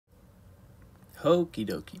Okie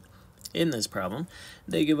dokie. In this problem,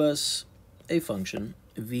 they give us a function,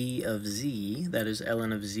 v of z, that is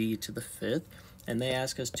ln of z to the fifth, and they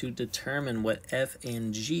ask us to determine what f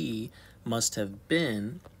and g must have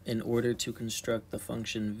been in order to construct the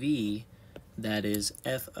function v, that is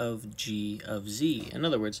f of g of z. In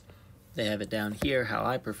other words, they have it down here how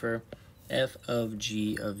I prefer, f of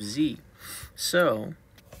g of z. So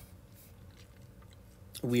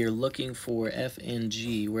we are looking for f and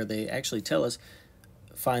g, where they actually tell us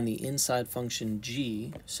find the inside function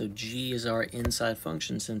g. So g is our inside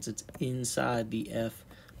function since it's inside the f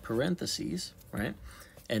parentheses, right?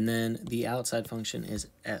 And then the outside function is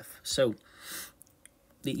f. So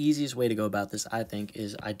the easiest way to go about this, I think,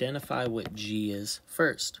 is identify what g is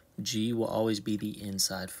first. G will always be the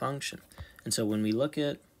inside function. And so when we look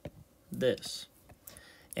at this,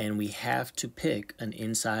 and we have to pick an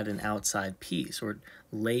inside and outside piece, or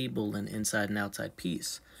label an inside and outside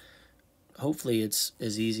piece, hopefully it's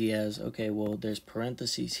as easy as, okay, well, there's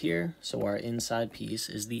parentheses here, so our inside piece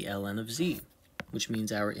is the ln of z, which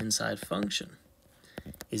means our inside function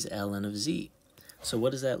is ln of z. So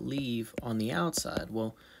what does that leave on the outside?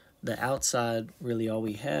 Well, the outside, really all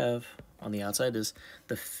we have on the outside is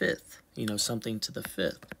the fifth, something to the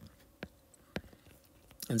fifth.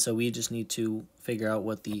 And so we just need to figure out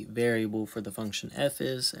what the variable for the function f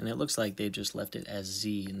is, and it looks like they've just left it as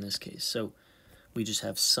z in this case. So we just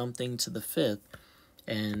have something to the fifth,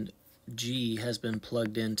 and g has been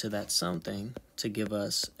plugged into that something to give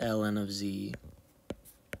us ln of z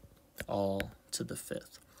all to the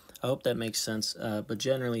fifth. I hope that makes sense, but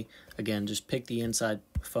generally, again, just pick the inside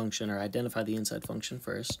function or identify the inside function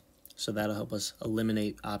first. So that'll help us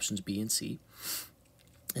eliminate options B and C.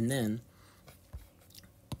 And then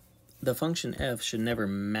the function f should never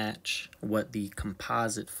match what the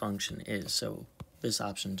composite function is. So this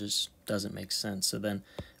option just doesn't make sense. So then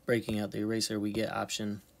breaking out the eraser, we get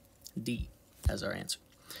option D as our answer.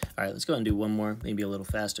 All right, let's go ahead and do one more, maybe a little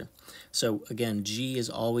faster. So again, g is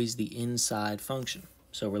always the inside function.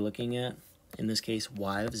 So we're looking at, in this case,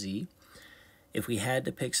 y of z. If we had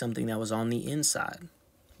to pick something that was on the inside,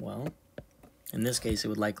 well, in this case, it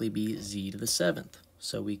would likely be z to the seventh.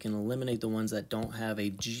 So we can eliminate the ones that don't have a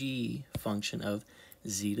g function of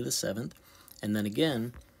z to the seventh. And then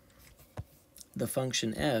again, the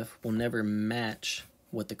function f will never match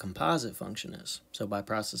what the composite function is. So by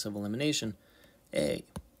process of elimination, A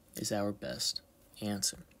is our best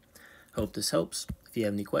answer. Hope this helps. If you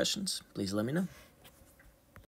have any questions, please let me know.